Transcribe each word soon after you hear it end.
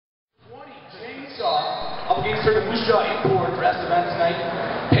Janesaw up against her, the Moose Jaw import for event tonight.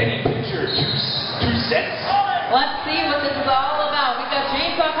 Penny Pitcher, two cents. Let's see what this is all about. We've got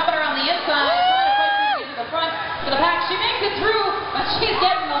Janesaw coming around the inside, trying to fight through to the front for the pack. She makes it through, but she's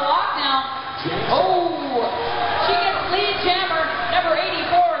getting the lock now. Oh, she gets lead jammer, number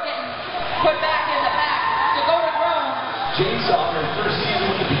 84, getting put back in the pack to go to Rome. Janesaw, her first season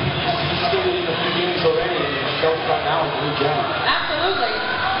with the PBDC, still leading a few games already, and she's out front now with the lead jammer. Absolutely.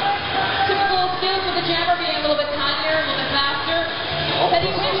 Typical skills with the jammer being a little bit tinier, a little bit faster.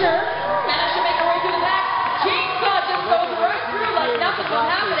 Penny Pitcher managed to make her way through the pack. Janesaw just goes right through like nothing was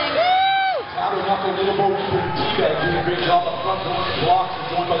happening. Tapping up a little more for T-Bag, doing a great job up front, throwing the blocks and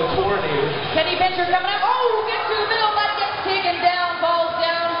going by the coordinator. Penny Pitcher coming up. Oh, gets to the middle, but gets taken down, falls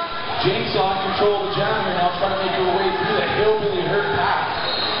down. Janesaw in control of the jammer now, trying to make her way through the hillbilly hurt pack.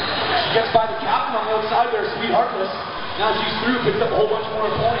 She gets by the captain on the outside there, Sweet Heartless. Now she's through, picks up a whole bunch more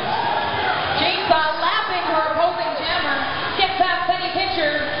points. Janesaw lapping her opposing jammer, gets past Penny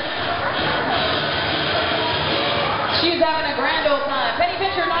Pitcher. She's having a grand old time. Penny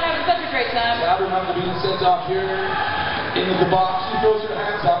Pitcher not having such a great time. Tabernacle being sent off here into the box. She throws her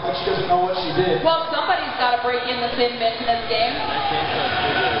hands up, but she doesn't know what she did. Well, somebody's got to break in the thin bench in this game.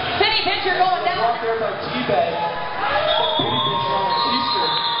 Penny Pitcher going down. Blocked there by T-Bag.